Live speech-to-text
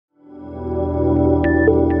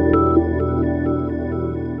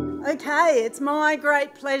Okay, it's my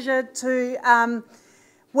great pleasure to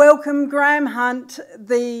welcome Graham Hunt,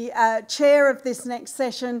 the chair of this next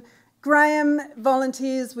session. Graham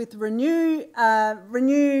volunteers with Renew.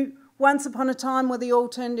 Renew, once upon a time, were the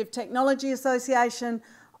Alternative Technology Association.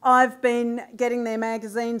 I've been getting their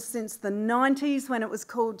magazines since the 90s when it was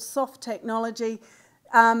called Soft Technology.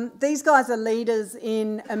 These guys are leaders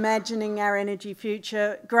in imagining our energy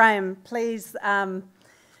future. Graham, please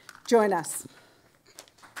join us.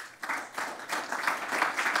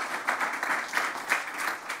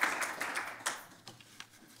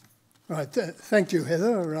 Right, thank you,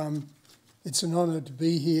 Heather. It's an honour to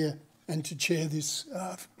be here and to chair this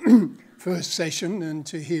first session and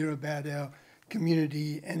to hear about our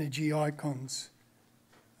community energy icons.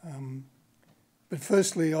 But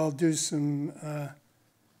firstly, I'll do some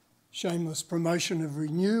shameless promotion of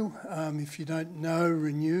Renew. If you don't know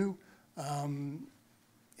Renew,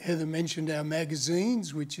 Heather mentioned our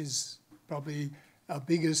magazines, which is probably our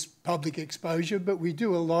biggest public exposure, but we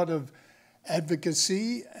do a lot of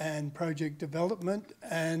advocacy and project development,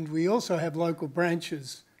 and we also have local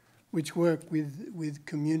branches which work with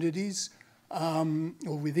communities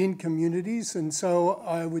or within communities. And so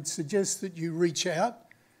I would suggest that you reach out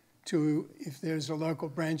to if there's a local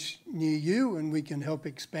branch near you and we can help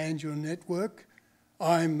expand your network.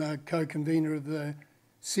 I'm a co-convener of the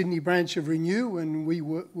Sydney branch of Renew, and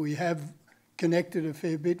we have connected a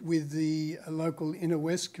fair bit with the local Inner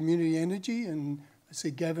West Community Energy, and I see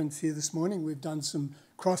Gavin's here this morning. We've done some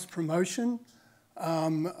cross-promotion.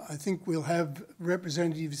 I think we'll have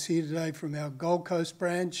representatives here today from our Gold Coast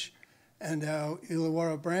branch and our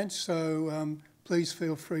Illawarra branch, so please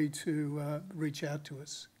feel free to reach out to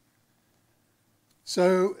us.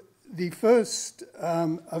 So the first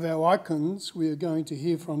of our icons we are going to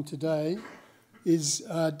hear from today is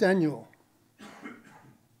Daniel.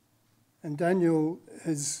 And Daniel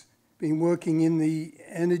has been working in the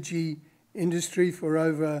energy industry for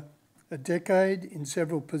over a decade in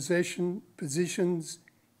several positions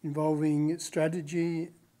involving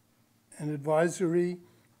strategy and advisory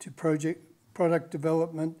to product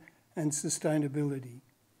development and sustainability.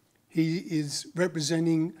 He is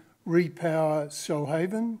representing Repower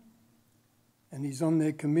Shoalhaven, and he's on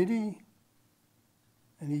their committee,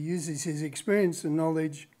 and he uses his experience and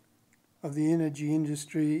knowledge of the energy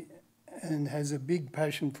industry and has a big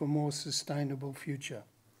passion for a more sustainable future.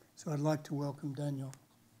 So I'd like to welcome Daniel.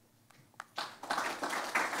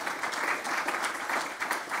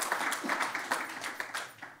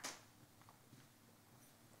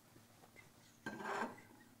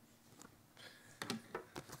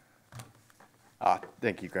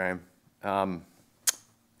 Thank you, Graham.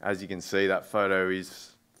 As you can see, that photo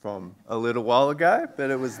is from a little while ago,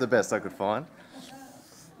 but it was the best I could find.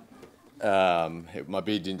 My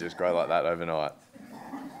beard didn't just grow like that overnight.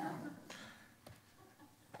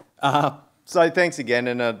 So thanks again,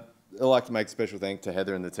 and I'd like to make a special thanks to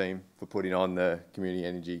Heather and the team for putting on the Community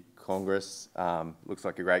Energy Congress. Looks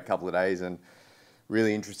like a great couple of days and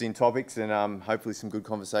really interesting topics, and hopefully some good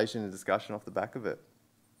conversation and discussion off the back of it.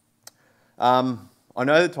 I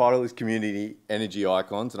know the title is Community Energy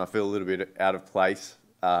Icons, and I feel a little bit out of place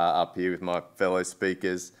up here with my fellow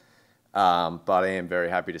speakers, but I am very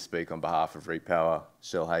happy to speak on behalf of Repower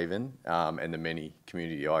Shoalhaven and the many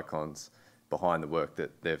community icons behind the work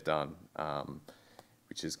that they've done,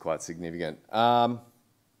 which is quite significant.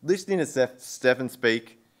 Listening to Stefan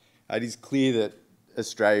speak, it is clear that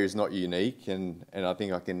Australia is not unique, and I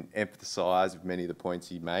think I can empathise with many of the points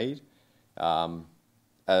he made.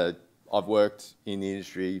 I've worked in the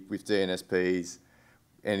industry with DNSPs,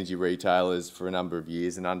 energy retailers for a number of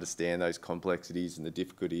years, and understand those complexities and the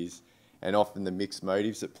difficulties and often the mixed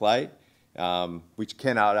motives at play, which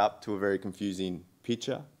can add up to a very confusing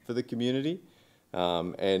picture for the community.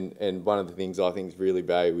 And one of the things I think is really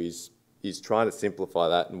valuable is trying to simplify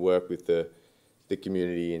that and work with the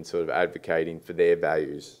community and sort of advocating for their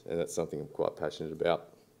values, and that's something I'm quite passionate about.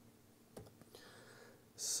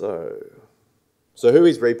 So who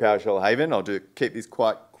is Repower Shoalhaven? I'll keep this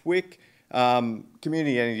quite quick.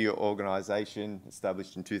 Community energy organisation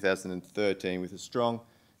established in 2013 with a strong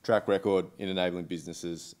track record in enabling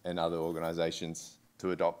businesses and other organisations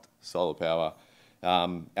to adopt solar power.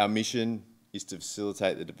 Our mission is to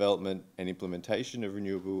facilitate the development and implementation of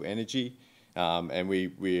renewable energy, and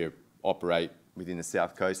we operate within the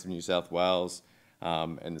south coast of New South Wales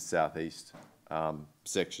and the southeast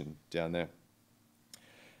section down there.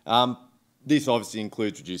 This obviously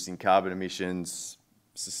includes reducing carbon emissions,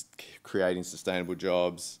 creating sustainable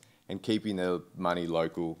jobs, and keeping the money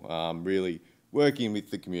local. Really working with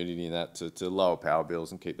the community in that to lower power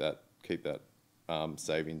bills and keep that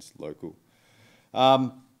savings local.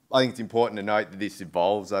 I think it's important to note that this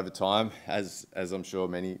evolves over time, as I'm sure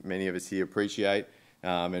many of us here appreciate,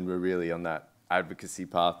 and we're really on that advocacy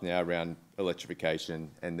path now around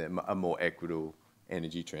electrification and a more equitable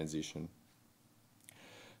energy transition.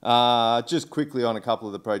 Just quickly on a couple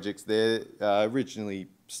of the projects there, originally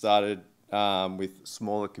started with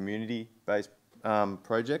smaller community-based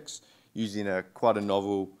projects using quite a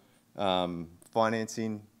novel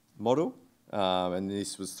financing model, and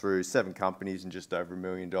this was through 7 companies and just over $1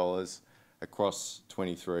 million across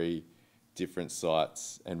 23 different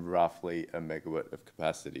sites and roughly a megawatt of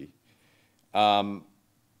capacity. I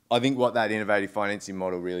think what that innovative financing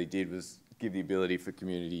model really did was give the ability for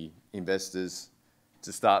community investors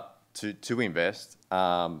to start to invest,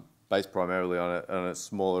 based primarily on a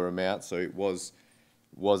smaller amount, so it was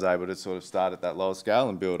able to sort of start at that lower scale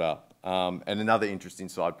and build up. And another interesting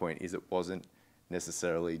side point is it wasn't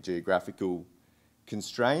necessarily geographical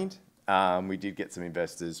constrained. We did get some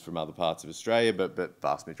investors from other parts of Australia, but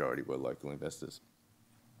vast majority were local investors.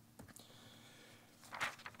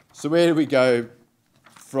 So where do we go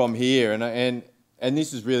from here? And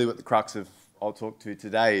this is really what the crux of I'll talk to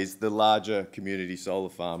today is the larger community solar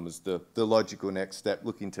farm was the logical next step,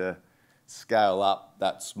 looking to scale up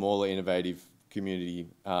that smaller innovative community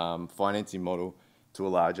financing model to a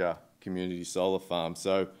larger community solar farm.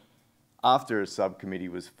 So after a subcommittee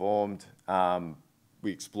was formed,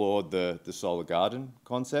 we explored the solar garden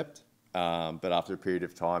concept, but after a period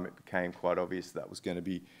of time it became quite obvious that was going to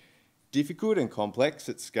be difficult and complex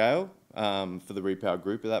at scale for the Repower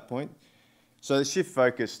group at that point. So the shift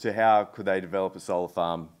focus to how could they develop a solar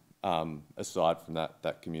farm aside from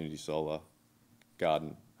that community solar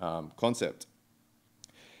garden concept.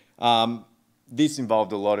 This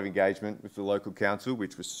involved a lot of engagement with the local council,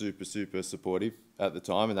 which was super supportive at the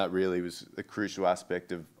time, and that really was a crucial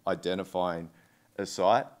aspect of identifying a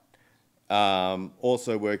site.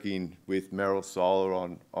 Also working with Merrill Solar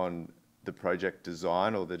on the project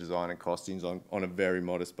design, or the design and costings on a very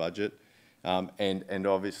modest budget. And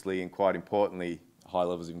obviously, and quite importantly, high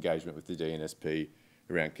levels of engagement with the DNSP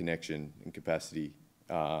around connection and capacity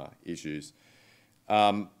issues.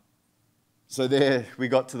 So there we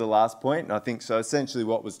got to the last point, and I think so essentially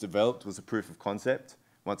what was developed was a proof of concept.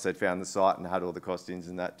 Once they'd found the site and had all the costings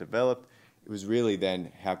and that developed, it was really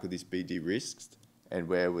then how could this be de-risked and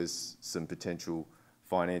where was some potential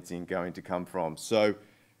financing going to come from. So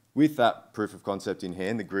with that proof of concept in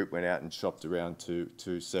hand, the group went out and shopped around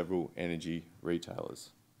to several energy retailers.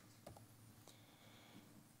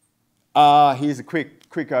 Here's a quick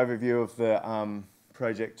overview of the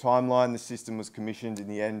project timeline. The system was commissioned in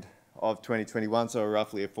the end of 2021, so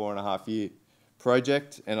roughly a 4.5-year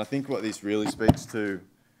project. And I think what this really speaks to,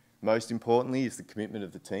 most importantly, is the commitment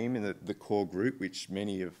of the team and the core group, which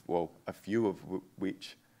a few of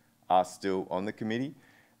which are still on the committee.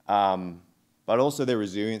 But also their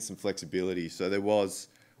resilience and flexibility. So there was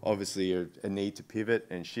obviously a need to pivot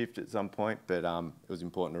and shift at some point, but it was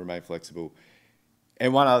important to remain flexible.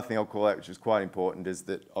 And one other thing I'll call out, which was quite important, is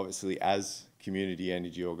that obviously as community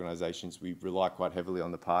energy organisations, we rely quite heavily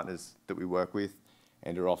on the partners that we work with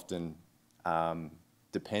and are often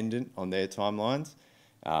dependent on their timelines.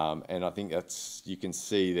 And I think you can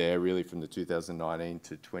see there really from the 2019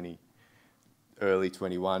 to early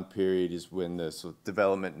 21 period is when the sort of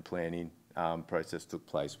development and planning process took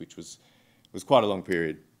place, which was quite a long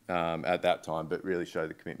period at that time, but really showed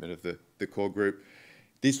the commitment of the core group.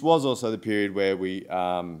 This was also the period where we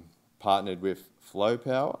partnered with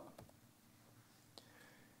Flowpower.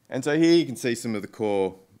 And so here you can see some of the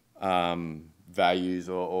core values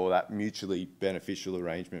or that mutually beneficial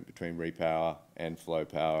arrangement between Repower and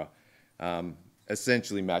Flowpower,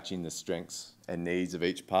 essentially matching the strengths and needs of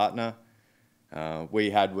each partner.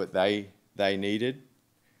 We had what they needed,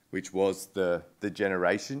 which was the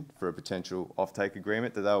generation for a potential offtake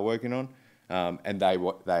agreement that they were working on, and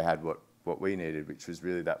they had what we needed, which was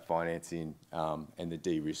really that financing and the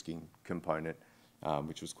de-risking component,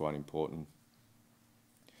 which was quite important.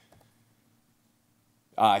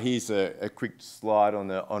 Here's a quick slide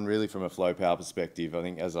on really from a Flowpower perspective. I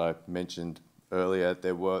think, as I mentioned earlier,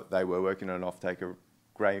 they were working on an offtake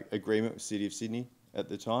agreement with City of Sydney at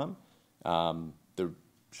the time. The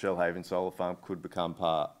Shoalhaven solar farm could become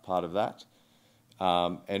part of that.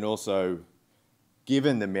 And also,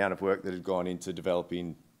 given the amount of work that had gone into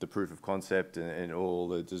developing the proof of concept and all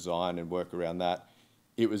the design and work around that,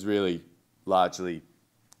 it was really largely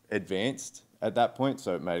advanced at that point,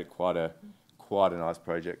 so it made it quite a nice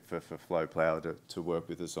project for Flowpower to work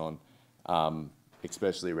with us on,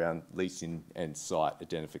 especially around leasing and site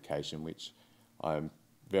identification, which I'm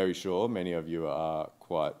very sure many of you are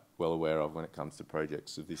quite well aware of when it comes to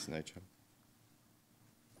projects of this nature.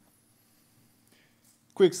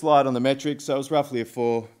 quick slide on the metrics. So it was roughly a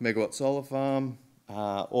 4 megawatt solar farm,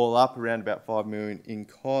 all up around about 5 million in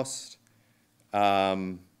cost.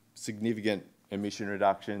 Significant emission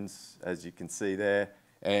reductions, as you can see there,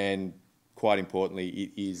 and quite importantly,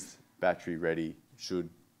 it is battery ready should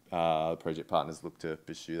project partners look to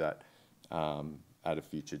pursue that at a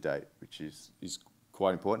future date, which is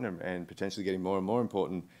quite important and potentially getting more and more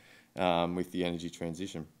important with the energy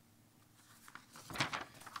transition.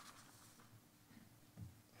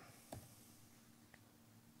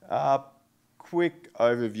 Quick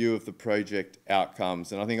overview of the project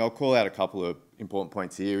outcomes, and I think I'll call out a couple of important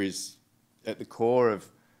points here. Is at the core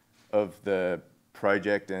of the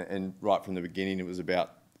project, and right from the beginning it was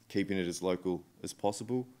about keeping it as local as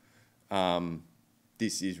possible.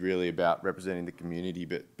 This is really about representing the community,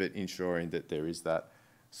 but ensuring that there is that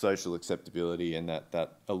social acceptability and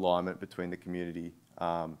that alignment between the community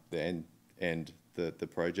and the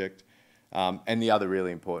project. And the other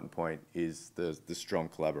really important point is the strong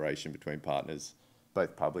collaboration between partners,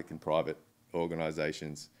 both public and private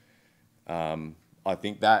organisations. I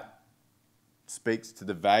think that speaks to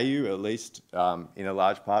the value, at least in a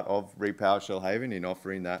large part, of Repower Shoalhaven in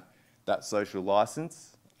offering that social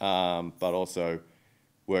licence, but also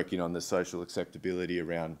working on the social acceptability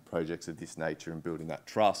around projects of this nature and building that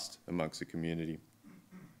trust amongst the community.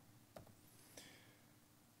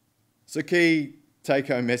 So key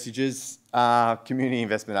take-home messages. Community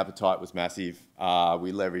investment appetite was massive.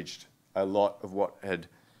 We leveraged a lot of what had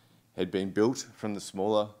been built from the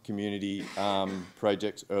smaller community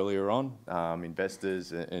projects earlier on.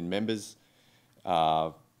 Investors and members.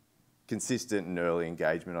 Consistent and early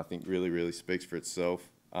engagement, I think, really speaks for itself.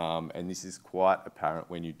 And this is quite apparent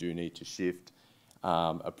when you do need to shift,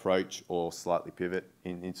 approach or slightly pivot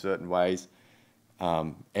in certain ways,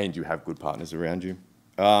 and you have good partners around you.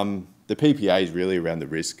 The PPA is really around the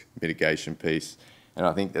risk mitigation piece, and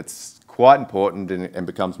I think that's quite important and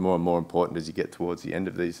becomes more and more important as you get towards the end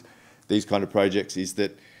of these kind of projects, is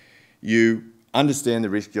that you understand the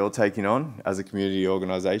risk you're taking on as a community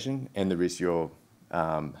organisation and the risk you're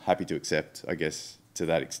happy to accept, I guess, to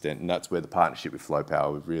that extent. And that's where the partnership with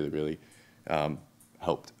Flowpower would really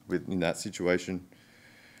helped with in that situation.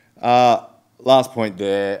 Last point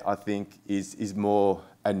there, I think, is more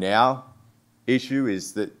a now issue,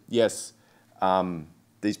 is that yes,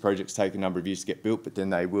 these projects take a number of years to get built, but then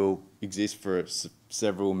they will exist for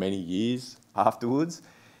many years afterwards.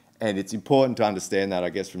 And it's important to understand that, I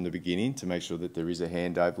guess, from the beginning, to make sure that there is a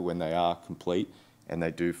handover when they are complete and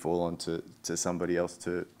they do fall on to somebody else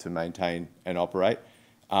to maintain and operate.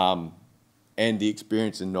 And the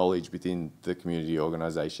experience and knowledge within the community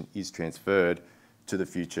organisation is transferred to the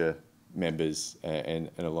future members and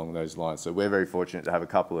along those lines. So we're very fortunate to have a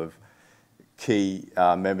couple of key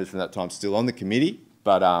members from that time still on the committee,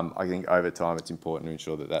 but I think over time it's important to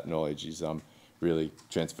ensure that that knowledge is really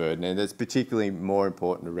transferred. And that's particularly more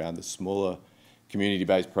important around the smaller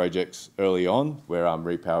community-based projects early on, where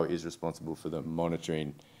Repower is responsible for the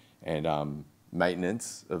monitoring and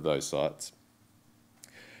maintenance of those sites.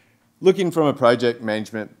 Looking from a project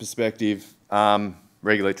management perspective,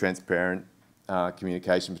 regular, transparent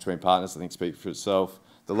communication between partners, I think, speaks for itself.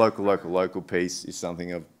 The local piece is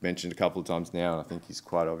something I've mentioned a couple of times now, and I think is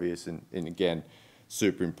quite obvious, and again,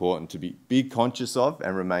 super important to be conscious of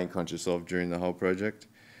and remain conscious of during the whole project.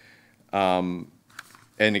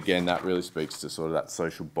 And again, that really speaks to sort of that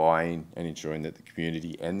social buy-in and ensuring that the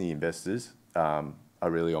community and the investors are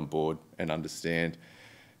really on board and understand.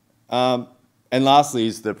 And lastly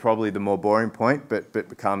is probably the more boring point, but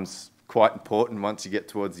becomes quite important once you get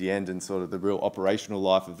towards the end and sort of the real operational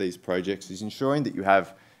life of these projects, is ensuring that you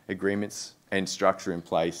have agreements and structure in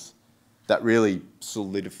place that really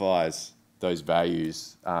solidifies those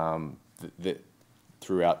values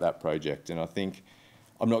throughout that project. And I think,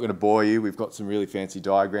 I'm not going to bore you, we've got some really fancy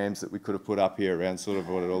diagrams that we could have put up here around sort of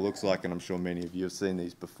what it all looks like, and I'm sure many of you have seen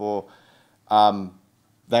these before.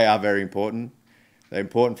 They are very important. They're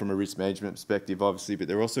important from a risk management perspective, obviously, but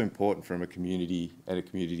they're also important from a community and a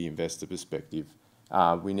community investor perspective.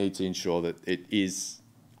 We need to ensure that it is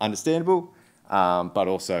understandable, but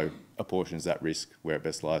also apportions that risk where it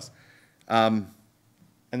best lies. And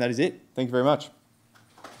that is it. Thank you very much.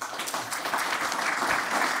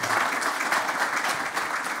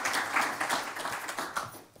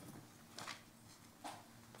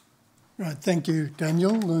 Right, thank you,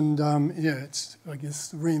 Daniel. And yeah, it's, I guess,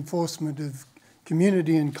 the reinforcement of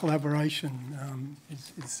community and collaboration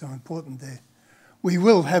is so important there. We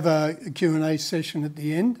will have a Q&A session at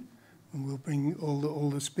the end, and we'll bring all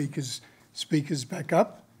the speakers back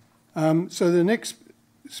up. So the next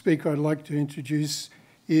speaker I'd like to introduce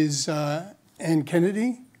is Anne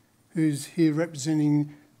Kennedy, who's here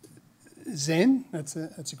representing Zen. That's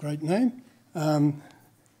a great name.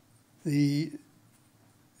 The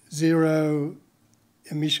Zero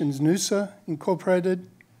Emissions Noosa Incorporated,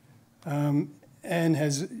 and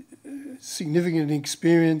has significant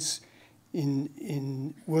experience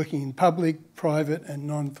in working in public, private and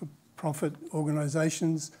non-for-profit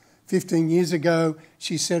organisations. 15 years ago,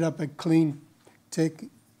 she set up a clean tech,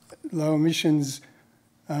 low emissions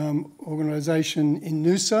organisation in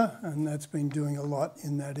Noosa, and that's been doing a lot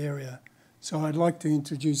in that area. So I'd like to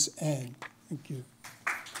introduce Anne. Thank you.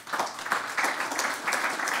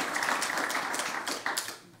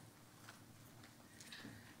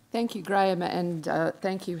 Thank you, Graham, and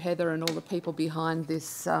thank you, Heather, and all the people behind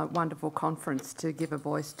this wonderful conference to give a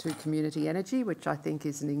voice to community energy, which I think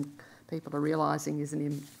is people are realising is an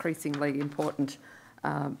increasingly important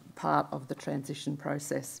part of the transition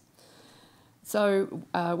process. So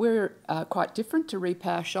we're quite different to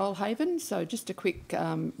Repower Shoalhaven. So just a quick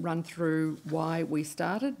run through why we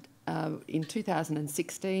started. In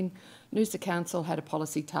 2016, Noosa Council had a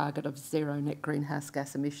policy target of zero net greenhouse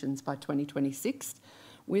gas emissions by 2026.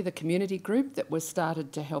 We're the community group that was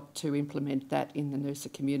started to help to implement that in the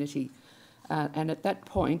Noosa community. And at that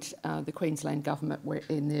point, the Queensland Government were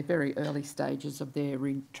in their very early stages of their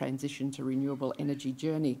transition to renewable energy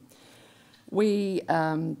journey. We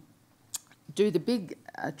do the big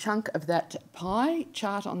chunk of that pie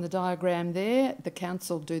chart on the diagram there. The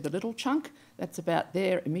council do the little chunk. That's about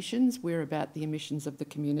their emissions. We're about the emissions of the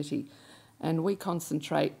community. And we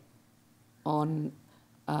concentrate on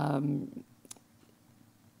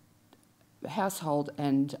household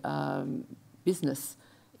and business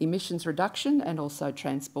emissions reduction and also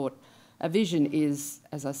transport. Our vision is,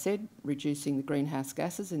 as I said, reducing the greenhouse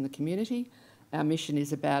gases in the community. Our mission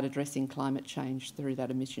is about addressing climate change through that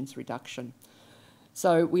emissions reduction.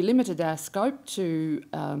 So we limited our scope to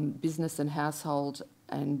business and household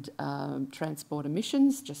and transport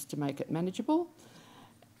emissions just to make it manageable.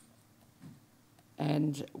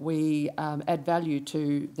 And we add value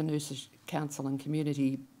to the Noosa Council and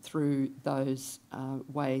community through those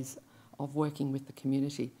ways of working with the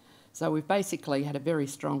community. So we've basically had a very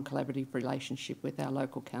strong collaborative relationship with our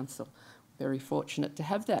local council. Very fortunate to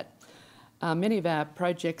have that. Many of our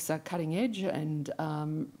projects are cutting edge and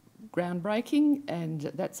groundbreaking, and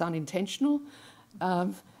that's unintentional.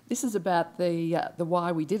 This is about the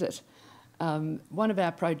why we did it. One of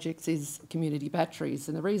our projects is community batteries,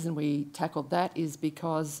 and the reason we tackled that is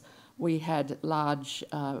because we had large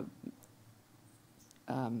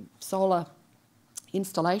solar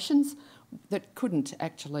installations that couldn't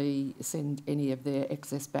actually send any of their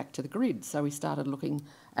excess back to the grid. So we started looking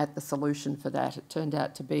at the solution for that. It turned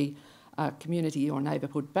out to be a community or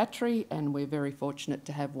neighbourhood battery, and we're very fortunate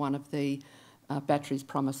to have one of the batteries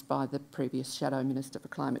promised by the previous Shadow Minister for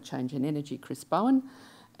Climate Change and Energy, Chris Bowen,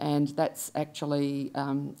 and that's actually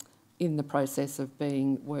in the process of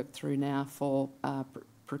being worked through now for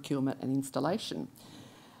procurement and installation.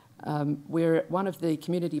 We're one of the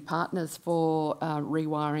community partners for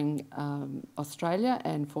Rewiring Australia,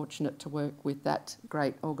 and fortunate to work with that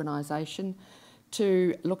great organisation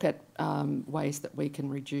to look at ways that we can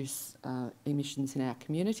reduce emissions in our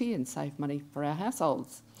community and save money for our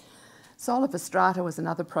households. Solar for Strata was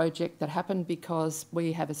another project that happened because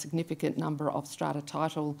we have a significant number of strata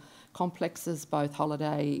title complexes, both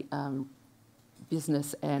holiday,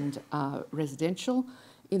 business and residential,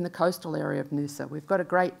 in the coastal area of Noosa. We've got a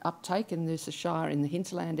great uptake in Noosa Shire in the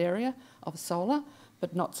hinterland area of solar,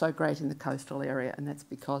 but not so great in the coastal area, and that's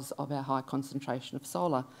because of our high concentration of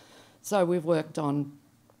solar. So we've worked on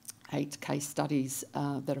 8 case studies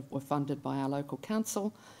that were funded by our local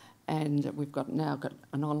council, and we've now got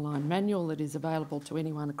an online manual that is available to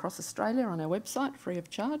anyone across Australia on our website, free of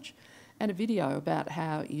charge, and a video about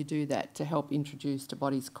how you do that to help introduce to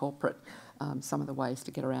bodies corporate some of the ways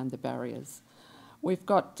to get around the barriers. We've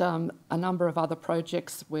got a number of other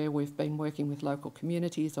projects where we've been working with local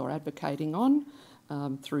communities or advocating on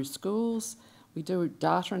through schools. We do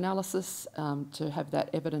data analysis to have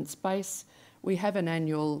that evidence base. We have an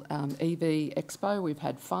annual EV Expo. We've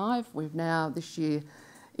had 5. We've now this year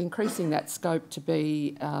increasing that scope to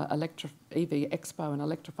be EV Expo and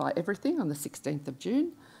Electrify Everything on the 16th of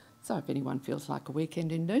June. So if anyone feels like a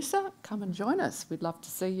weekend in Noosa, come and join us. We'd love to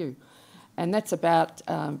see you. And that's about,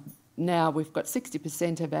 now we've got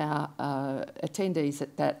 60% of our attendees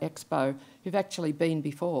at that expo who've actually been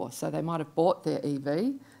before. So they might have bought their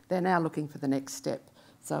EV. They're now looking for the next step.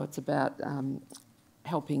 So it's about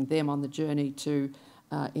helping them on the journey to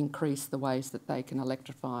increase the ways that they can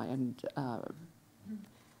electrify and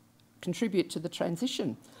contribute to the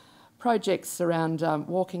transition. Projects around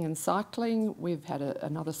walking and cycling. We've had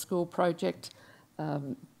another school project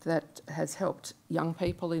that has helped young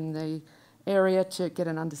people in the area to get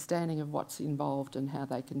an understanding of what's involved and how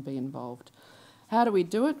they can be involved. How do we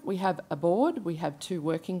do it? We have a board, we have 2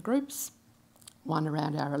 working groups, one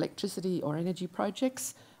around our electricity or energy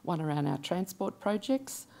projects, one around our transport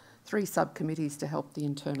projects, 3 subcommittees to help the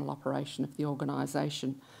internal operation of the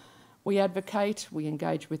organisation. We advocate, we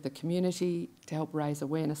engage with the community to help raise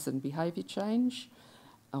awareness and behaviour change,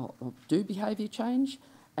 or do behaviour change,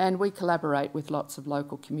 and we collaborate with lots of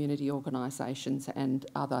local community organisations and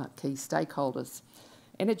other key stakeholders.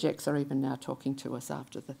 Energex are even now talking to us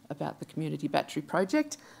about the community battery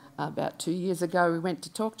project. About 2 years ago we went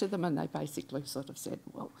to talk to them and they basically sort of said,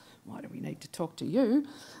 well, why do we need to talk to you?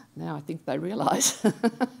 Now I think they realise they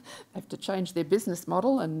have to change their business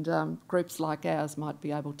model, and groups like ours might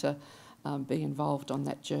be able to be involved on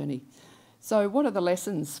that journey. So what are the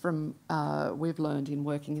lessons from we've learned in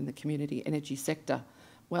working in the community energy sector?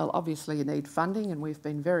 Well, obviously you need funding, and we've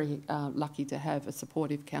been very lucky to have a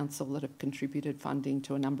supportive council that have contributed funding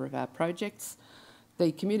to a number of our projects.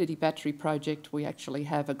 The community battery project, we actually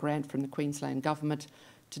have a grant from the Queensland Government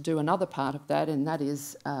to do another part of that, and that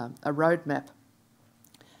is a roadmap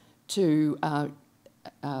to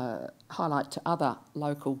highlight to other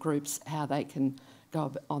local groups how they can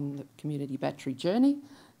go on the community battery journey.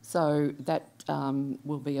 So that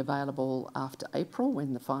will be available after April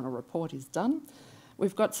when the final report is done.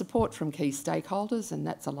 We've got support from key stakeholders, and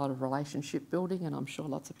that's a lot of relationship building, and I'm sure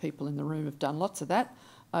lots of people in the room have done lots of that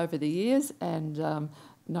over the years and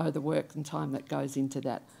know the work and time that goes into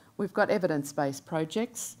that. We've got evidence-based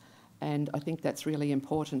projects, and I think that's really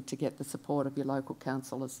important to get the support of your local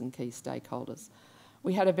councillors and key stakeholders.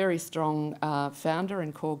 We had a very strong founder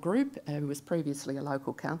and core group who was previously a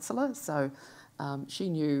local councillor, so she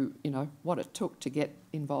knew, what it took to get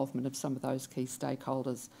involvement of some of those key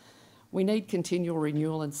stakeholders. We need continual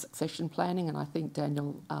renewal and succession planning, and I think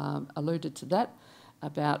Daniel alluded to that,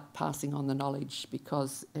 about passing on the knowledge,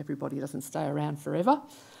 because everybody doesn't stay around forever.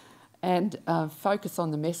 And focus on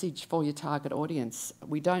the message for your target audience.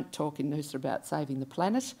 We don't talk in Noosa about saving the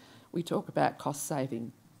planet, we talk about cost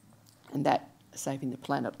saving. And that saving the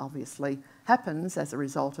planet obviously happens as a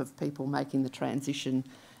result of people making the transition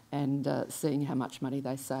and seeing how much money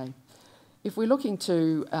they save. If we're looking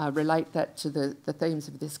to relate that to the themes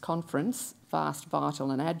of this conference, fast, vital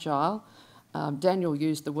and agile, Daniel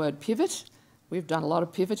used the word pivot. We've done a lot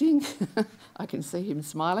of pivoting. I can see him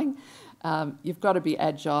smiling. You've got to be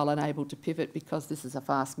agile and able to pivot, because this is a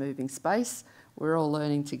fast-moving space. We're all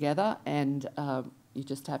learning together, and you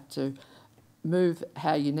just have to move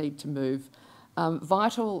how you need to move.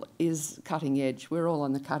 Vital is cutting edge. We're all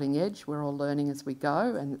on the cutting edge. We're all learning as we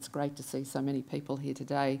go, and it's great to see so many people here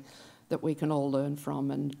today that we can all learn from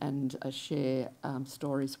and share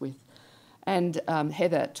stories with. And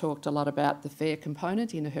Heather talked a lot about the fair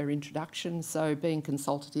component in her introduction, so being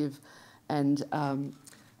consultative and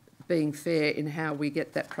being fair in how we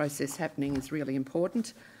get that process happening is really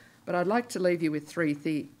important. But I'd like to leave you with 3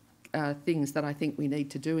 things that I think we need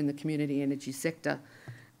to do in the community energy sector,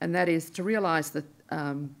 and that is to realise that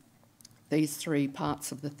these 3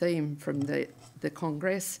 parts of the theme from the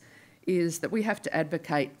Congress is that we have to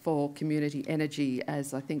advocate for community energy,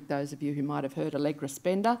 as I think those of you who might have heard Allegra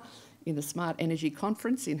Spender in the Smart Energy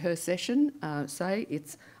Conference in her session say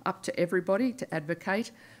it's up to everybody to advocate.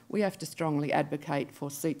 We have to strongly advocate for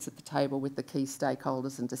seats at the table with the key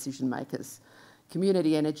stakeholders and decision makers.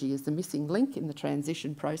 Community energy is the missing link in the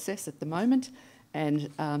transition process at the moment, and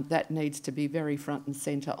that needs to be very front and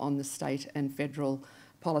centre on the state and federal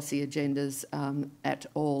policy agendas at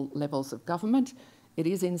all levels of government. It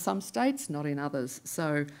is in some states, not in others,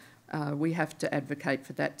 so we have to advocate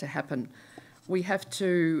for that to happen. We have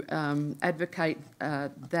to advocate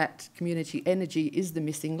that community energy is the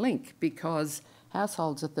missing link, because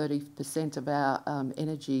households are 30% of our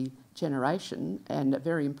energy generation and a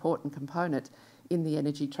very important component in the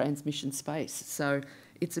energy transmission space. So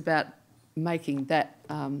it's about making that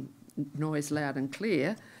noise loud and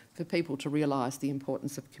clear for people to realise the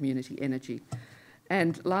importance of community energy.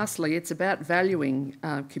 And lastly, it's about valuing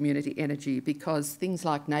community energy, because things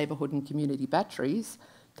like neighbourhood and community batteries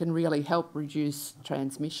can really help reduce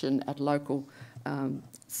transmission at local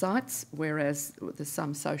sites, whereas there's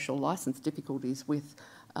some social licence difficulties with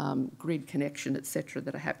grid connection, etc.,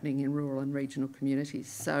 that are happening in rural and regional communities.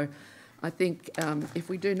 So I think if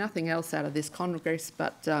we do nothing else out of this Congress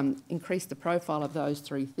but increase the profile of those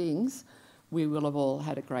 3 things, we will have all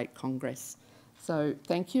had a great Congress. So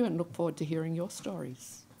thank you, and look forward to hearing your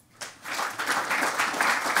stories.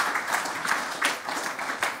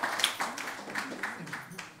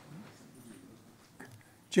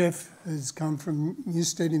 Geoff has come from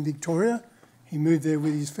Newstead in Victoria. He moved there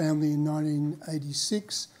with his family in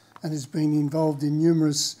 1986 and has been involved in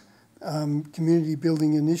numerous community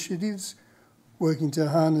building initiatives, working to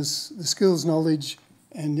harness the skills, knowledge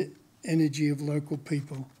and energy of local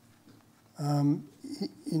people.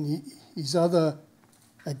 In his other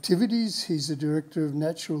activities, he's the Director of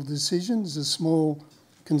Natural Decisions, a small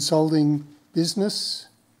consulting business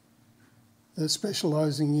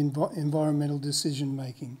specialising in environmental decision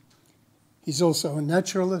making. He's also a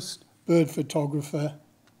naturalist, bird photographer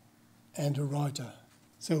and a writer.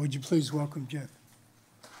 So would you please welcome Geoff?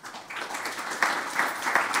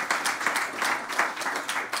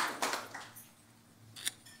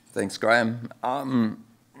 Thanks, Graham. And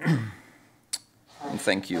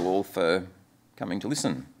thank you all for coming to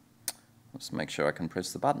listen. Let's make sure I can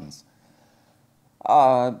press the buttons.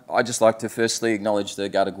 I'd just like to firstly acknowledge the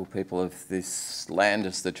Gadigal people of this land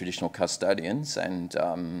as the traditional custodians,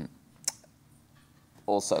 and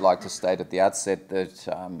also like to state at the outset that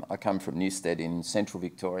I come from Newstead in central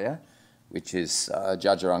Victoria, which is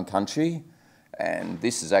Judgerung country, and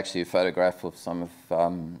this is actually a photograph of some of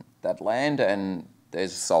that land, and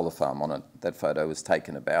there's a solar farm on it. That photo was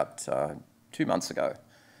taken about 2 months ago.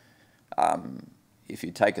 If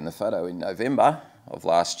you'd taken the photo in November of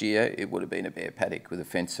last year, it would have been a bare paddock with a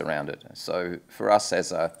fence around it. So for us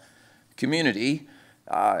as a community,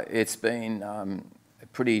 it's been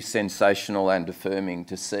pretty sensational and affirming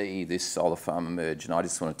to see this solar farm emerge, and I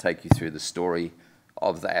just want to take you through the story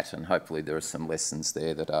of that, and hopefully there are some lessons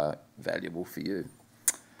there that are valuable for you.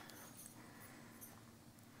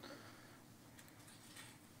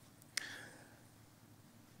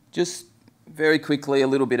 Just very quickly, a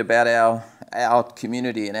little bit about our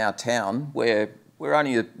community and our town. We're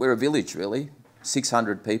a village, really.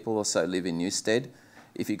 600 people or so live in Newstead.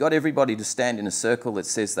 If you got everybody to stand in a circle that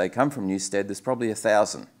says they come from Newstead, there's probably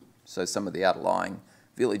 1,000. So some of the outlying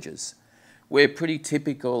villages. We're pretty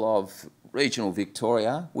typical of regional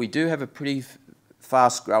Victoria. We do have a pretty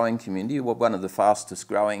fast-growing community. We're one of the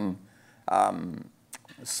fastest-growing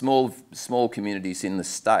small communities in the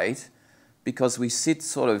state, because we sit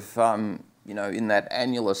sort of, in that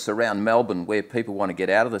annulus around Melbourne where people want to get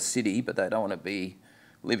out of the city, but they don't want to be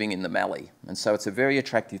living in the Mallee. And so it's a very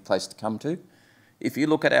attractive place to come to. If you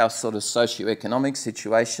look at our sort of socio-economic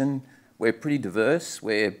situation, we're pretty diverse.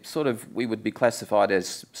 We would be classified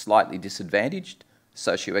as slightly disadvantaged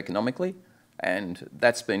socio-economically, and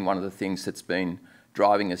that's been one of the things that's been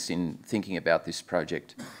driving us in thinking about this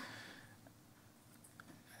project.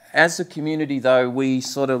 As a community, though, we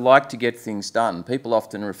sort of like to get things done. People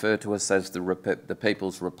often refer to us as the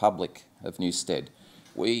People's Republic of Newstead.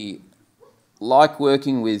 We like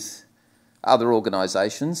working with other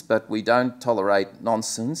organisations, but we don't tolerate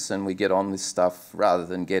nonsense, and we get on with stuff rather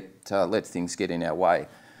than let things get in our way.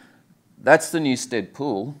 That's the Newstead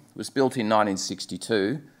pool. It was built in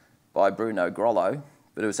 1962 by Bruno Grollo,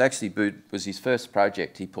 but it was actually his first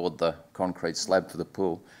project. He poured the concrete slab for the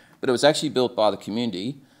pool, but it was actually built by the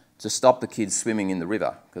community to stop the kids swimming in the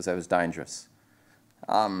river because that was dangerous.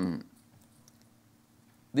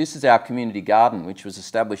 This is our community garden, which was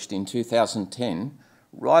established in 2010,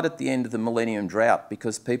 right at the end of the millennium drought,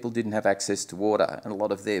 because people didn't have access to water and a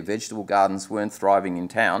lot of their vegetable gardens weren't thriving in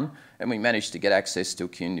town, and we managed to get access to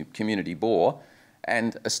a community bore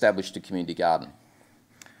and established a community garden.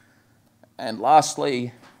 And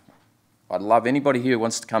lastly, I'd love anybody here who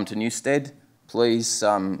wants to come to Newstead, please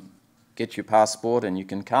get your passport and you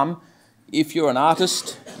can come. If you're an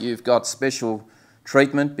artist, you've got special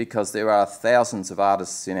treatment because there are thousands of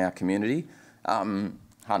artists in our community,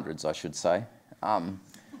 hundreds I should say,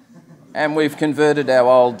 and we've converted our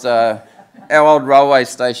old railway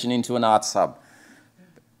station into an arts hub.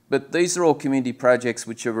 But these are all community projects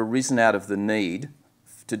which have arisen out of the need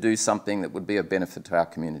to do something that would be of benefit to our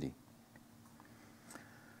community.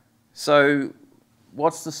 So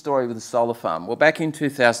what's the story with the solar farm? Well, back in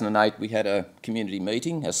 2008, we had a community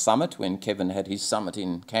meeting, a summit, when Kevin had his summit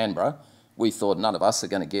in Canberra. We thought none of us are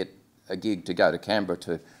going to get a gig to go to Canberra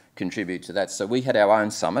to contribute to that. So we had our own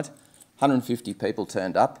summit. 150 people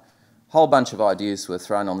turned up. A whole bunch of ideas were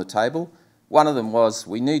thrown on the table. One of them was,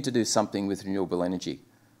 we need to do something with renewable energy.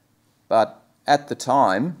 But at the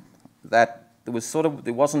time, there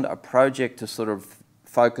wasn't a project to sort of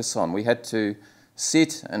focus on. We had to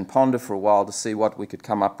sit and ponder for a while to see what we could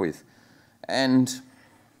come up with. But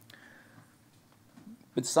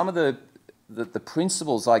some of the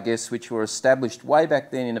principles, I guess, which were established way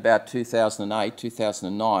back then in about 2008,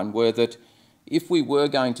 2009, were that if we were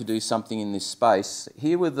going to do something in this space,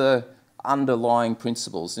 here were the underlying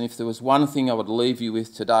principles. And if there was one thing I would leave you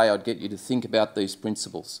with today, I'd get you to think about these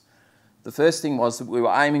principles. The first thing was that we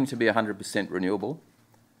were aiming to be 100% renewable.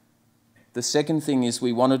 The second thing is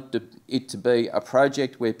we wanted it to be a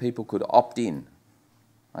project where people could opt in,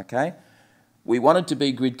 okay? We wanted to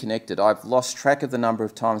be grid connected. I've lost track of the number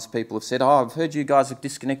of times people have said, oh, I've heard you guys are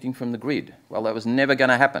disconnecting from the grid. Well, that was never going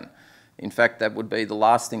to happen. In fact, that would be the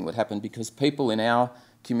last thing that would happen, because people in our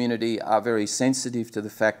community are very sensitive to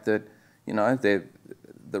the fact that, you know,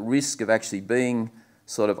 the risk of actually being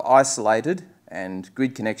sort of isolated, and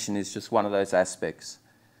grid connection is just one of those aspects.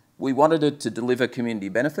 We wanted it to deliver community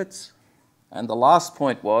benefits, and the last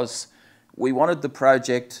point was we wanted the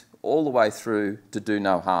project all the way through to do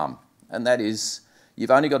no harm, and that is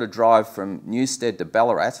you've only got to drive from Newstead to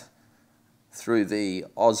Ballarat through the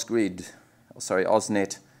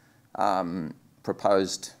AusNet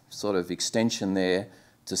proposed sort of extension there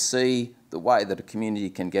to see the way that a community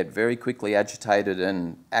can get very quickly agitated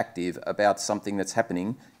and active about something that's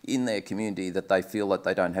happening in their community that they feel that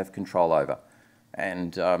they don't have control over.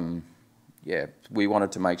 And yeah, we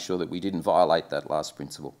wanted to make sure that we didn't violate that last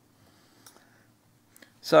principle.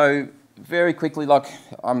 So very quickly, like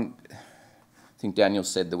I think Daniel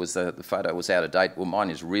said there was the photo was out of date. Well, mine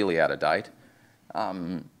is really out of date.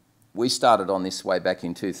 We started on this way back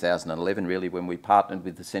in 2011, really, when we partnered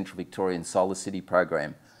with the Central Victorian Solar City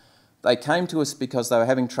program. They came to us because they were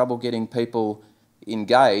having trouble getting people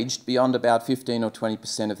engaged beyond about 15 or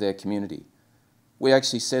 20% of their community. We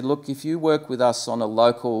actually said, look, if you work with us on a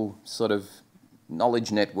local sort of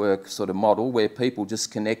knowledge network sort of model where people just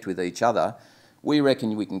connect with each other, we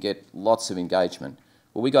reckon we can get lots of engagement.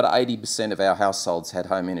 Well, we got 80% of our households had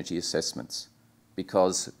home energy assessments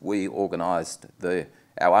because we organised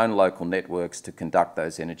our own local networks to conduct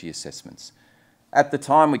those energy assessments. At the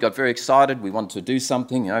time, we got very excited. We wanted to do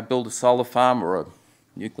something, you know, build a solar farm or a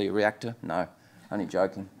nuclear reactor. No, only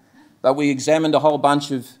joking. But we examined a whole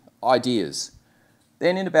bunch of ideas.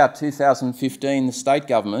 Then in about 2015, the state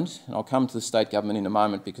government, and I'll come to the state government in a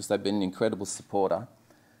moment because they've been an incredible supporter,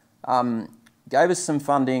 gave us some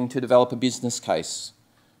funding to develop a business case,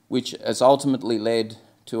 which has ultimately led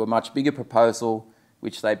to a much bigger proposal,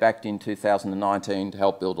 which they backed in 2019 to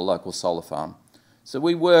help build a local solar farm. So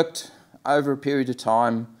we worked over a period of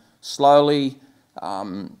time, slowly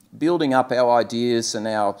building up our ideas and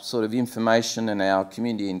our sort of information and our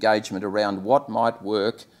community engagement around what might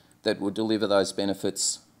work that would deliver those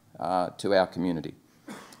benefits to our community.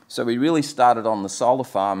 So we really started on the solar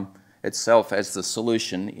farm itself as the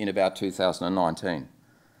solution in about 2019.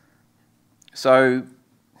 So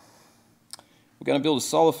we're going to build a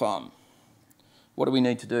solar farm. What do we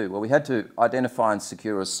need to do? Well, we had to identify and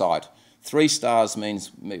secure a site. 3 stars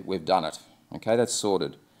means we've done it. Okay, that's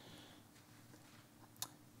sorted.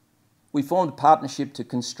 We formed a partnership to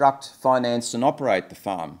construct, finance and operate the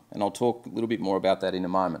farm, and I'll talk a little bit more about that in a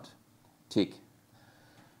moment. Tick.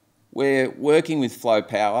 We're working with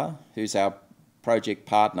Repower, who's our project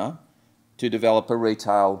partner, to develop a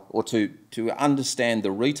retail, or to understand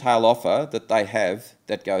the retail offer that they have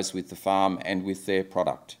that goes with the farm and with their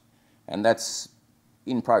product. And that's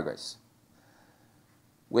in progress.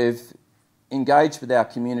 We've engaged with our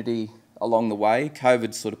community along the way.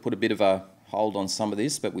 COVID sort of put a bit of a hold on some of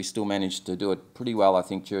this, but we still managed to do it pretty well, I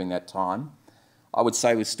think, during that time. I would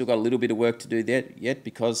say we've still got a little bit of work to do there yet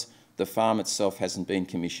because the farm itself hasn't been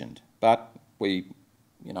commissioned. But we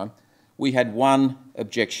had one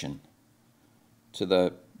objection to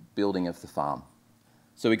the building of the farm.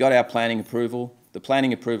 So we got our planning approval. The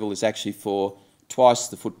planning approval is actually for twice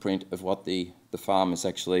the footprint of what the farm is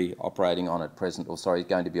actually operating on at present, or sorry,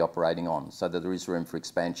 going to be operating on, so that there is room for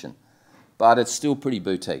expansion. But it's still pretty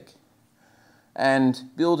boutique. And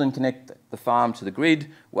build and connect the farm to the grid,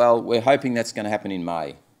 well, we're hoping that's going to happen in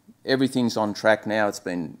May. Everything's on track now. It's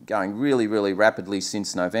been going really, really rapidly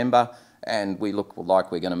since November, and we look like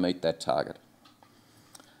we're going to meet that target.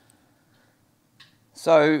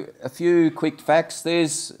 So a few quick facts.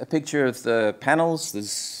 There's a picture of the panels.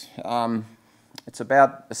 There's it's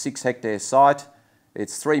about a 6-hectare site.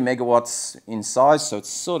 It's 3 megawatts in size, so it's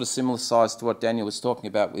sort of similar size to what Daniel was talking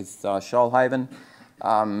about with Shoalhaven.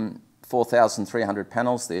 4,300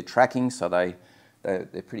 panels. They're tracking, so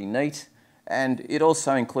they're pretty neat. And it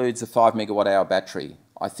also includes a 5 megawatt hour battery.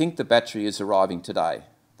 I think the battery is arriving today.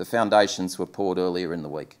 The foundations were poured earlier in the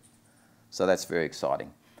week. So that's very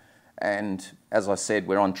exciting. And as I said,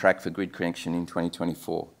 we're on track for grid connection in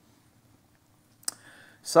 2024.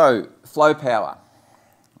 So, Repower.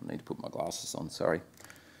 I need to put my glasses on, sorry.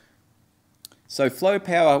 So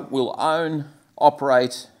Repower will own,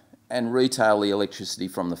 operate and retail the electricity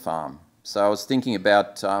from the farm. So I was thinking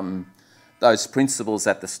about those principles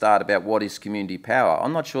at the start about what is community power.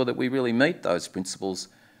 I'm not sure that we really meet those principles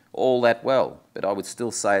all that well, but I would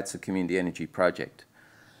still say it's a community energy project.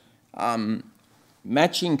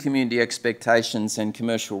 Matching community expectations and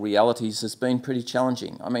commercial realities has been pretty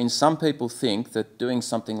challenging. I mean, some people think that doing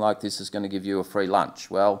something like this is going to give you a free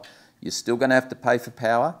lunch. Well, you're still going to have to pay for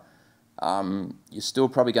power. You're still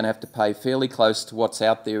probably going to have to pay fairly close to what's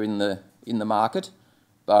out there in the market,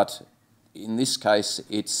 but in this case,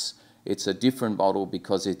 it's a different model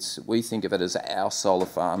because we think of it as our solar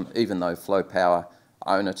farm, even though Flow Power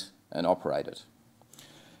own it and operate it.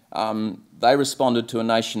 They responded to a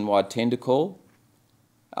nationwide tender call.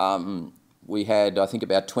 We had, I think,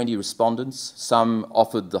 about 20 respondents. Some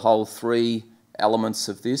offered the whole 3 elements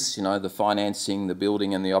of this, you know, the financing, the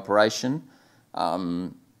building and the operation.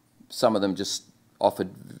 Some of them just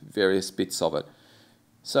offered various bits of it.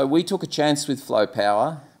 So we took a chance with Flow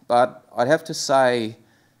Power, but I'd have to say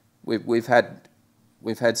we've had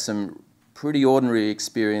some pretty ordinary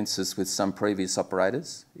experiences with some previous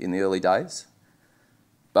operators in the early days,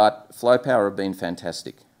 but Flow Power have been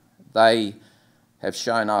fantastic. They have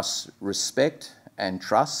shown us respect and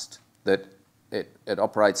trust that it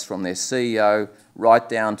operates from their CEO right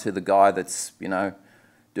down to the guy that's, you know,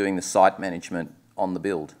 doing the site management on the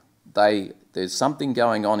build. There's something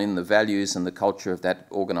going on in the values and the culture of that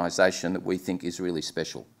organisation that we think is really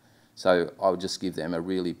special. So I would just give them a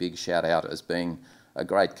really big shout out as being a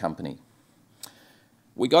great company.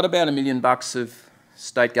 We got about $1 million of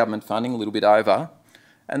state government funding, a little bit over,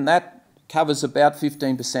 and that covers about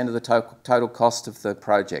 15% of the total cost of the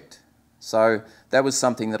project. So that was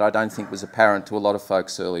something that I don't think was apparent to a lot of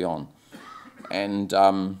folks early on. And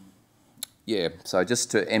yeah, so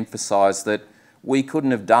just to emphasise that we couldn't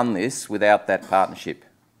have done this without that partnership.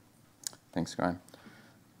 Thanks, Graham.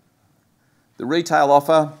 The retail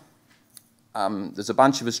offer, there's a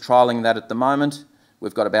bunch of us trialling that at the moment.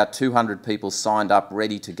 We've got about 200 people signed up,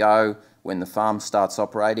 ready to go when the farm starts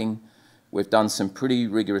operating. We've done some pretty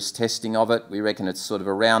rigorous testing of it. We reckon it's sort of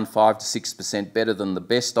around 5 to 6% better than the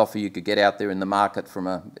best offer you could get out there in the market from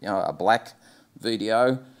a black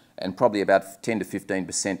VDO, and probably about 10 to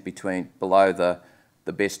 15% below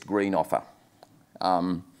the best green offer.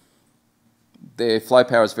 Flow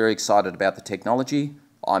Power is very excited about the technology.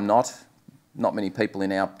 I'm not. Not many people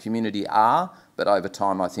in our community are, but over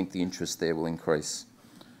time I think the interest there will increase.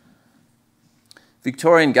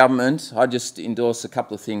 Victorian Government, I just endorse a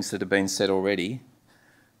couple of things that have been said already.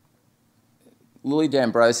 Lily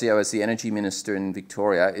D'Ambrosio as the Energy Minister in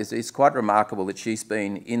Victoria is quite remarkable that she's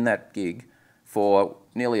been in that gig for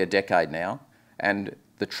nearly a decade now, and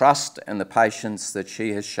the trust and the patience that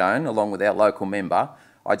she has shown, along with our local member,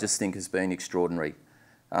 I just think has been extraordinary.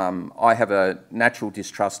 I have a natural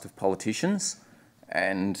distrust of politicians,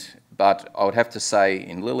 but I would have to say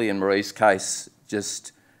in Lily and Marie's case,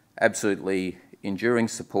 just absolutely enduring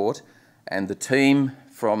support, and the team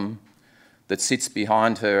that sits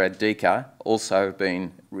behind her at DECA also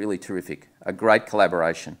been really terrific, a great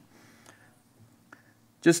collaboration.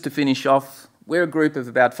 Just to finish off, we're a group of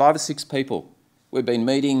about 5 or 6 people. We've been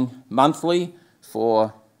meeting monthly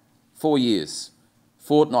for 4 years,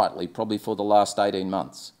 fortnightly probably for the last 18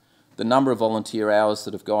 months. The number of volunteer hours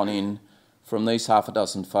that have gone in from these half a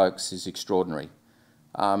dozen folks is extraordinary.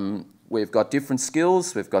 We've got different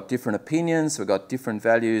skills, we've got different opinions, we've got different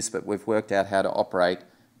values, but we've worked out how to operate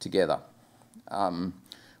together.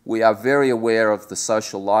 We are very aware of the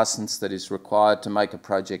social licence that is required to make a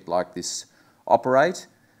project like this operate.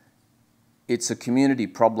 It's a community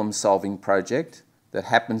problem-solving project that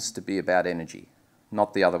happens to be about energy,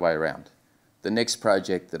 not the other way around. The next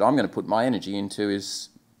project that I'm going to put my energy into is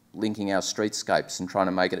linking our streetscapes and trying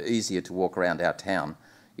to make it easier to walk around our town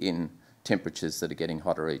in temperatures that are getting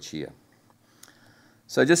hotter each year.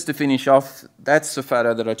 So just to finish off, that's a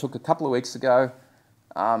photo that I took a couple of weeks ago.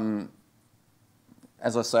 As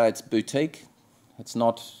I say, it's boutique. It's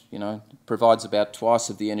not, provides about twice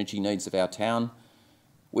of the energy needs of our town.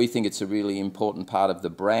 We think it's a really important part of the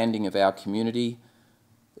branding of our community.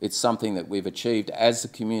 It's something that we've achieved as a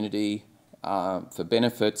community for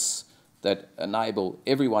benefits that enable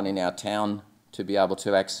everyone in our town to be able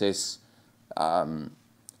to access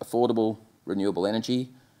affordable renewable energy.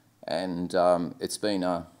 And it's been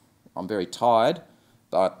I'm very tired,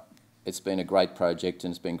 but it's been a great project,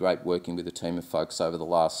 and it's been great working with a team of folks over the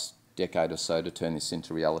last decade or so to turn this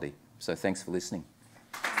into reality. So thanks for listening.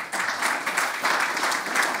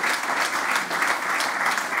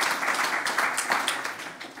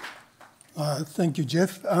 Thank you,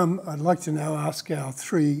 Geoff. I'd like to now ask our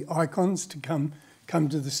 3 icons to come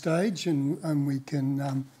to the stage, and we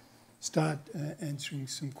can start answering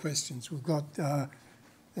some questions. We've got the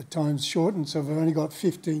time's shortened, so we've only got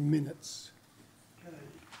 15 minutes. Okay.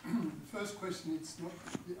 The first question, it's not,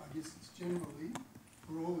 I guess it's generally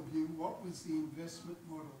for all of you, what was the investment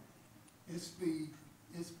model? SPV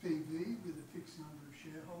with a fixed number of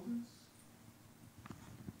shareholders?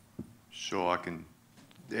 Sure, I can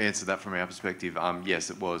answer that from our perspective. Yes,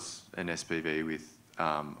 it was an SPV with,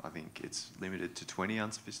 I think it's limited to 20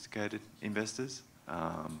 unsophisticated investors.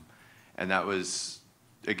 And that was,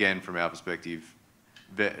 again, from our perspective,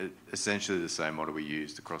 essentially the same model we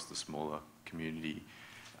used across the smaller community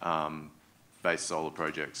based solar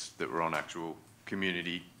projects that were on actual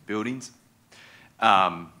community buildings.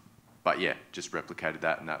 But yeah, just replicated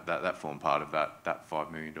that, and that formed part of that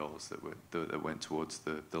 $5 million that went towards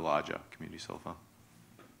the larger community solar farm.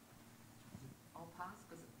 I'll pass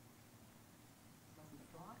because it doesn't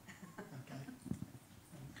apply. Okay.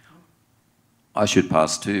 I should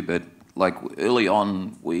pass too, but like early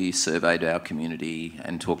on, we surveyed our community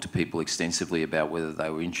and talked to people extensively about whether they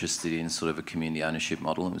were interested in sort of a community ownership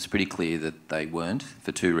model. And it was pretty clear that they weren't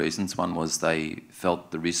for two reasons. One was they felt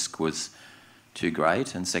the risk was too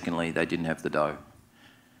great, and secondly, they didn't have the dough.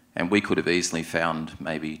 And we could have easily found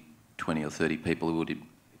maybe 20 or 30 people who would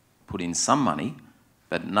put in some money,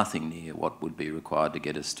 but nothing near what would be required to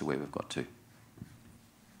get us to where we've got to.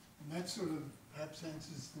 And that sort of perhaps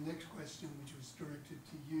answers the next question, which was directed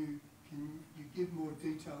to you. Can you give more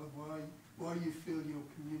detail of why you feel your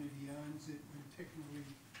community owns it when technically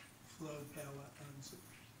Flowpower owns it?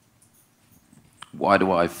 Why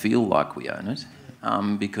do I feel like we own it?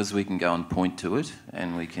 Because we can go and point to it,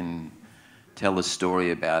 and we can tell a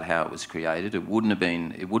story about how it was created. It wouldn't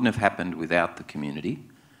have happened without the community,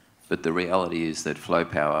 but the reality is that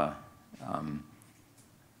Flowpower,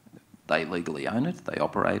 they legally own it, they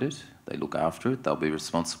operate it, they look after it, they'll be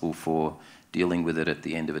responsible for dealing with it at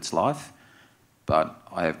the end of its life, but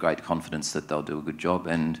I have great confidence that they'll do a good job.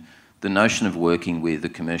 And the notion of working with a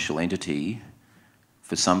commercial entity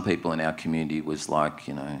for some people in our community was like,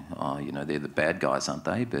 they're the bad guys, aren't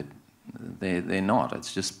they? But they're not.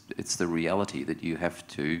 It's the reality that you have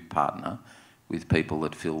to partner with people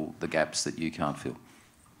that fill the gaps that you can't fill.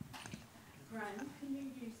 Graham, can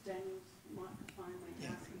you use Daniel's microphone when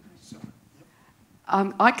you're asking questions?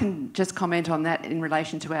 I can just comment on that in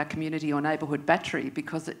relation to our community or neighbourhood battery,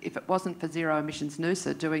 because if it wasn't for Zero Emissions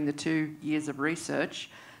Noosa doing the 2 years of research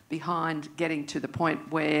behind getting to the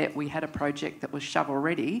point where we had a project that was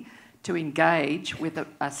shovel-ready to engage with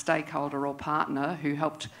a stakeholder or partner who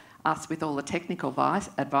helped us with all the technical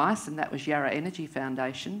advice, and that was Yarra Energy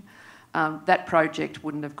Foundation, that project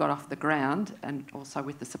wouldn't have got off the ground, and also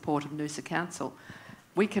with the support of Noosa Council.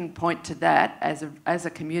 We can point to that as a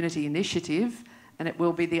community initiative, and it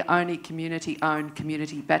will be the only community-owned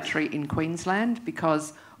community battery in Queensland,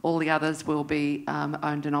 because all the others will be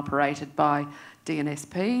owned and operated by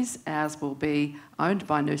DNSPs. Ours will be owned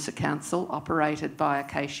by Noosa Council, operated by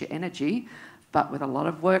Acacia Energy, but with a lot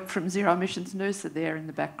of work from Zero Emissions Noosa there in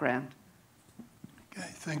the background. Okay,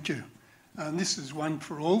 thank you. This is one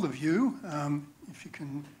for all of you. If you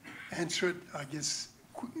can answer it, I guess,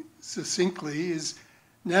 succinctly, is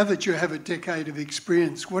now that you have a decade of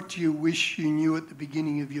experience, what do you wish you knew at the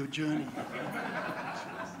beginning of your journey?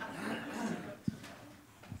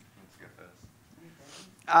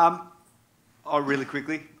 Really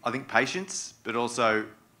quickly, I think patience, but also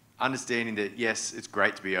understanding that, yes, it's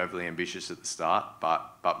great to be overly ambitious at the start,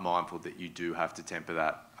 but mindful that you do have to temper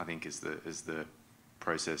that, I think, as the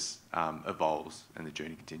process evolves and the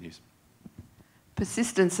journey continues.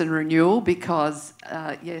 Persistence and renewal, because,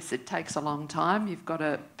 yes, it takes a long time. You've got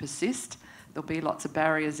to persist. There'll be lots of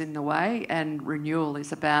barriers in the way, and renewal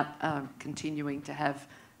is about continuing to have,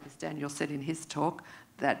 as Daniel said in his talk,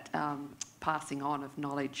 that passing on of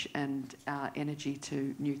knowledge and energy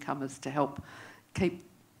to newcomers to help keep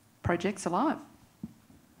projects alive.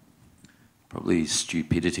 Probably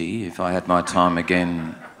stupidity. If I had my time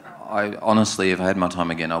again, if I had my time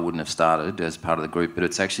again, I wouldn't have started as part of the group, but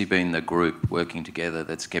it's actually been the group working together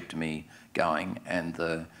that's kept me going, and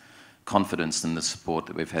the confidence and the support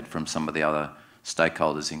that we've had from some of the other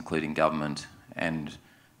stakeholders, including government and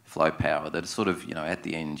Flowpower, that sort of, at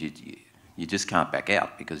the end, you just can't back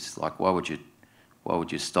out, because like why would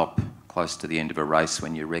you stop close to the end of a race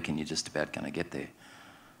when you reckon you're just about going to get there?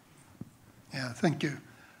 Yeah, thank you.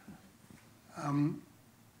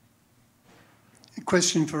 A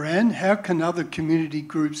question for Anne. How can other community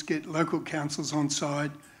groups get local councils on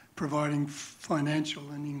side providing financial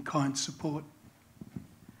and in-kind support?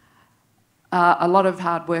 A lot of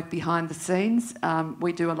hard work behind the scenes.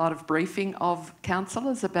 We do a lot of briefing of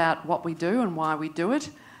councillors about what we do and why we do it.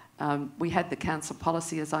 We had the council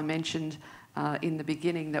policy, as I mentioned in the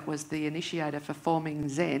beginning, that was the initiator for forming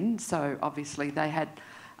Zen. So obviously they had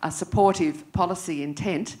a supportive policy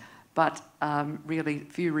intent, but really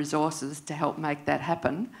few resources to help make that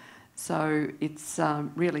happen. So it's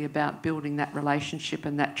really about building that relationship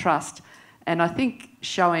and that trust. And I think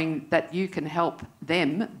showing that you can help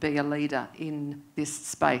them be a leader in this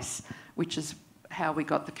space, which is how we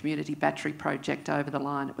got the community battery project over the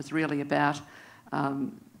line. It was really about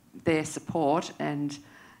their support and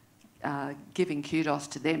giving kudos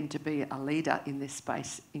to them to be a leader in this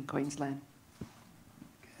space in Queensland.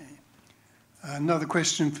 Okay. Another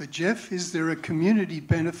question for Geoff. Is there a community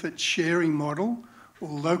benefit sharing model or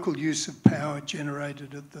local use of power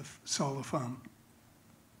generated at the solar farm?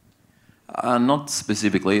 Not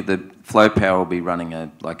specifically. The Flow Power will be running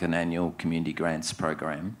an annual community grants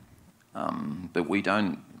program, but we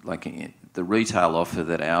don't, the retail offer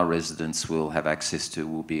that our residents will have access to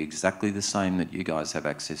will be exactly the same that you guys have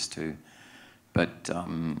access to. But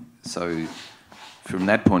so from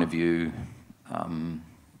that point of view,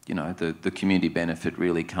 you know, the community benefit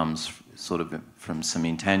really comes sort of from some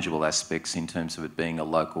intangible aspects in terms of it being a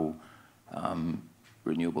local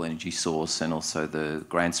renewable energy source, and also the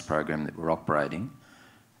grants program that we're operating.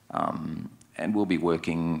 And we'll be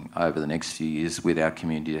working over the next few years with our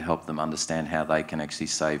community to help them understand how they can actually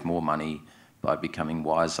save more money by becoming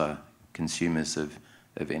wiser consumers of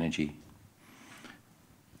energy.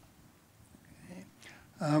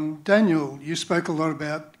 Daniel, you spoke a lot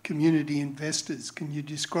about community investors. Can you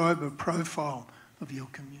describe a profile of your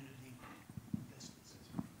community investors?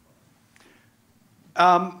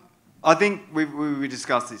 I think we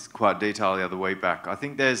discussed this quite detailed the other week back. I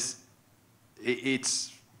think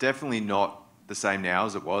it's definitely not the same now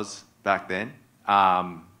as it was back then.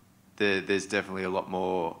 There's definitely a lot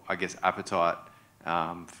more, I guess, appetite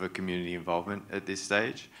for community involvement at this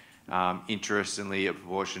stage. Interestingly, a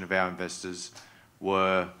proportion of our investors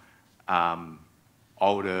were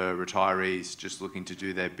older retirees just looking to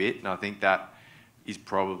do their bit, and I think that is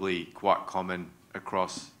probably quite common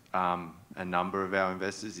across a number of our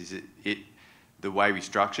investors. The way we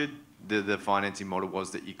structured the financing model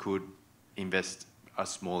was that you could invest a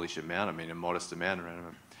smallish amount, I mean a modest amount,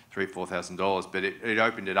 around $3,000-4,000, but it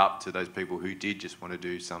opened it up to those people who did just want to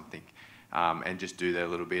do something and just do their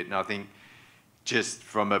little bit. And I think just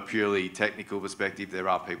from a purely technical perspective, there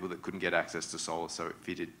are people that couldn't get access to solar, so it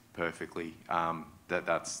fitted perfectly.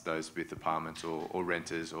 That's those with apartments or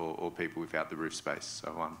renters or people without the roof space.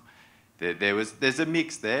 So there's a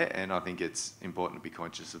mix there, and I think it's important to be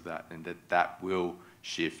conscious of that, and that will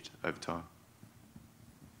shift over time.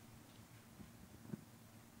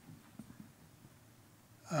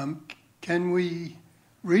 Can we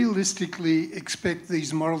realistically expect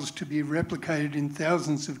these models to be replicated in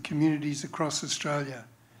thousands of communities across Australia?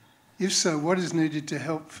 If so, what is needed to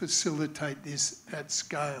help facilitate this at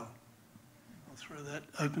scale? I'll throw that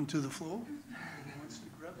open to the floor. Anyone wants to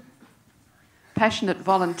grab it? Passionate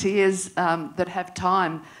volunteers that have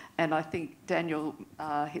time, and I think Daniel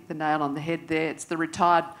hit the nail on the head there. It's the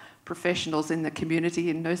retired professionals in the community.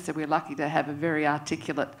 In Noosa, we're lucky to have a very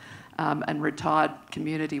articulate and retired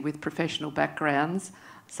community with professional backgrounds.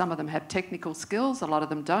 Some of them have technical skills, a lot of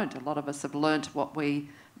them don't. A lot of us have learnt what we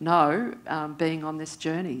know being on this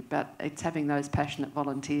journey, but it's having those passionate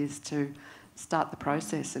volunteers to start the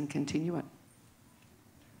process and continue it.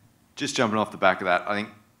 Just jumping off the back of that, I think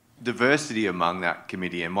diversity among that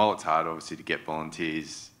committee, and while it's hard obviously to get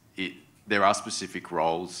volunteers, there are specific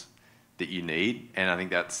roles that you need, and I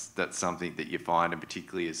think that's something that you find, and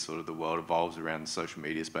particularly as sort of the world evolves around the social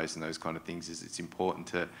media space and those kind of things, is it's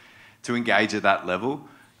important to engage at that level,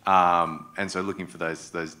 and so looking for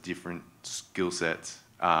those different skill sets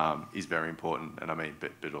is very important, and I mean,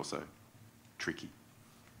 but also tricky.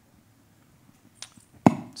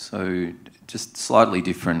 So just slightly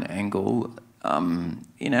different angle.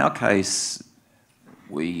 In our case,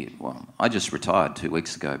 I just retired 2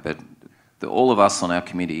 weeks ago, but all of us on our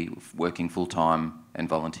committee working full-time and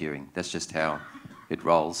volunteering. That's just how it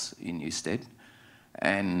rolls in Newstead.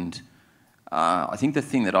 And I think the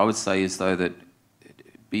thing that I would say is, though, that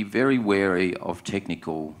be very wary of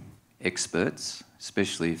technical experts,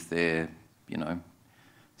 especially if they're, you know,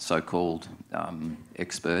 so-called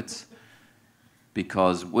experts,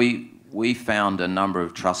 because we found a number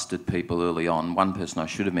of trusted people early on. One person I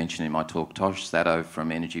should have mentioned in my talk, Tosh Sato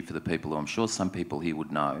from Energy for the People, who I'm sure some people here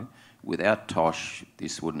would know. Without Tosh,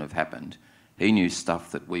 this wouldn't have happened. He knew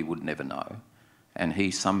stuff that we would never know. And he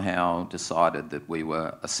somehow decided that we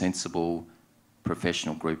were a sensible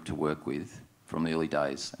professional group to work with from the early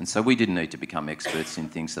days. And so we didn't need to become experts in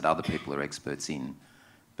things that other people are experts in.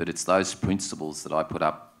 But it's those principles that I put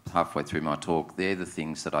up halfway through my talk. They're the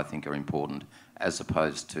things that I think are important, as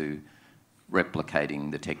opposed to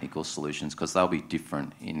replicating the technical solutions, because they'll be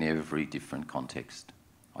different in every different context,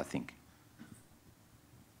 I think.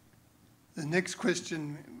 The next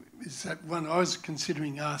question is that one I was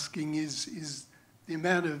considering asking is the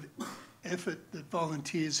amount of effort that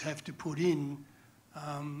volunteers have to put in.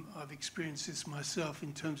 I've experienced this myself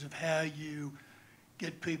in terms of how you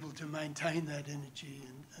get people to maintain that energy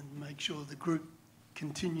and make sure the group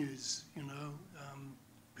continues, you know.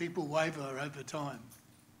 People waver over time.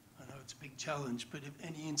 I know it's a big challenge, but if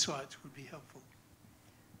any insights would be helpful.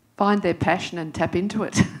 Find their passion and tap into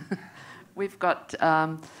it. We've got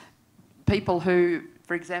people who,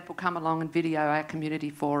 for example, come along and video our community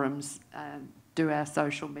forums, do our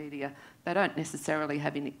social media. They don't necessarily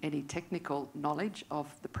have any technical knowledge of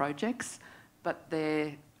the projects, but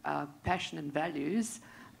their passion and values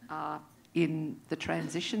are in the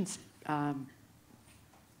transitions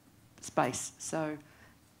space. So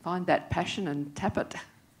find that passion and tap it.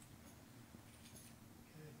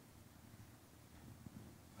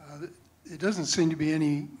 There doesn't seem to be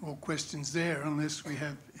any more questions there unless we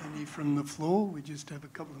have any from the floor. We just have a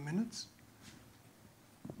couple of minutes.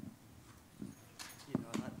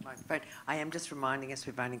 I am just reminding us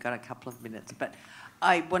we've only got a couple of minutes, but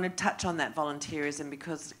I want to touch on that volunteerism,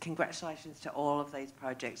 because congratulations to all of these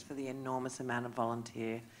projects for the enormous amount of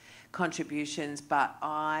volunteer contributions, but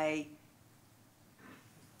I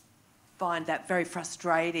find that very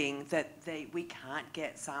frustrating that we can't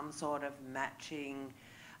get some sort of matching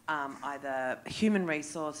either human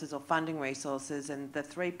resources or funding resources, and the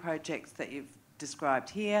 3 projects that you've described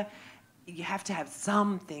here, you have to have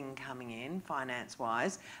something coming in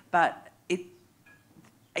finance-wise, but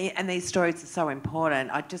and these stories are so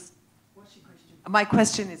important. What's your question? My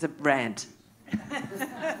question is a rant.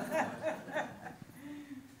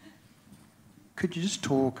 Could you just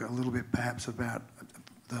talk a little bit perhaps about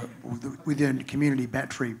within the community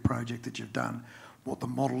battery project that you've done, what the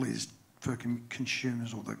model is for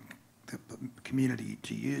consumers or the community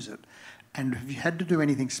to use it? And have you had to do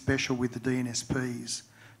anything special with the DNSPs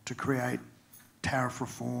to create tariff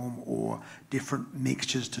reform or different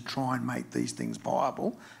mixtures to try and make these things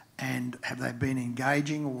viable? And have they been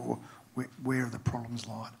engaging, or where have the problems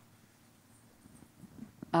lied?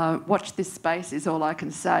 Watch this space is all I can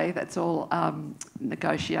say. That's all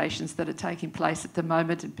negotiations that are taking place at the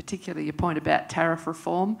moment, and particularly your point about tariff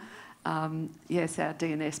reform. Yes, our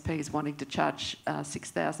DNSP is wanting to charge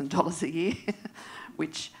 $6,000 a year,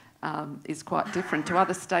 which is quite different to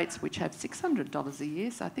other states which have $600 a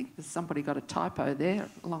year. So I think there's somebody got a typo there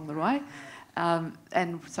along the way.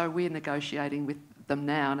 And so we're negotiating with them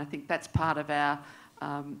now, and I think that's part of our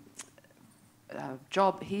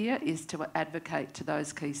job here, is to advocate to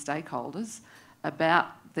those key stakeholders about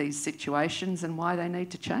these situations and why they need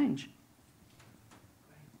to change.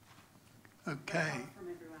 Okay.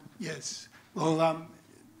 Yes. Well,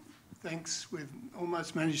 thanks. We've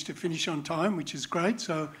almost managed to finish on time, which is great.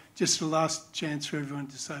 So just the last chance for everyone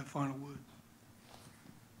to say a final word.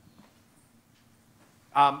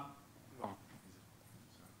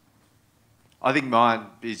 I think mine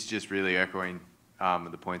is just really echoing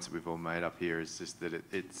the points that we've all made up here. Is just that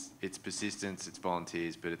it's persistence, it's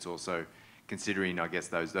volunteers, but it's also considering, I guess,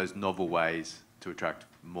 those novel ways to attract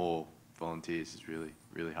more volunteers is really,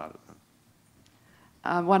 really hard at the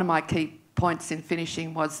moment. One of my key points in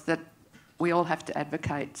finishing was that we all have to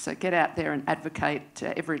advocate. So get out there and advocate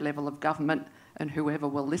to every level of government, and whoever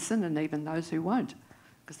will listen, and even those who won't,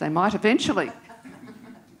 because they might eventually.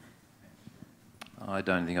 I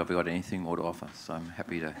don't think I've got anything more to offer, so I'm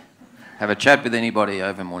happy to have a chat with anybody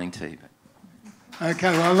over morning tea.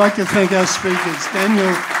 Okay, well, I'd like to thank our speakers, Daniel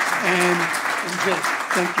and Geoff.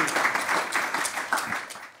 Thank you.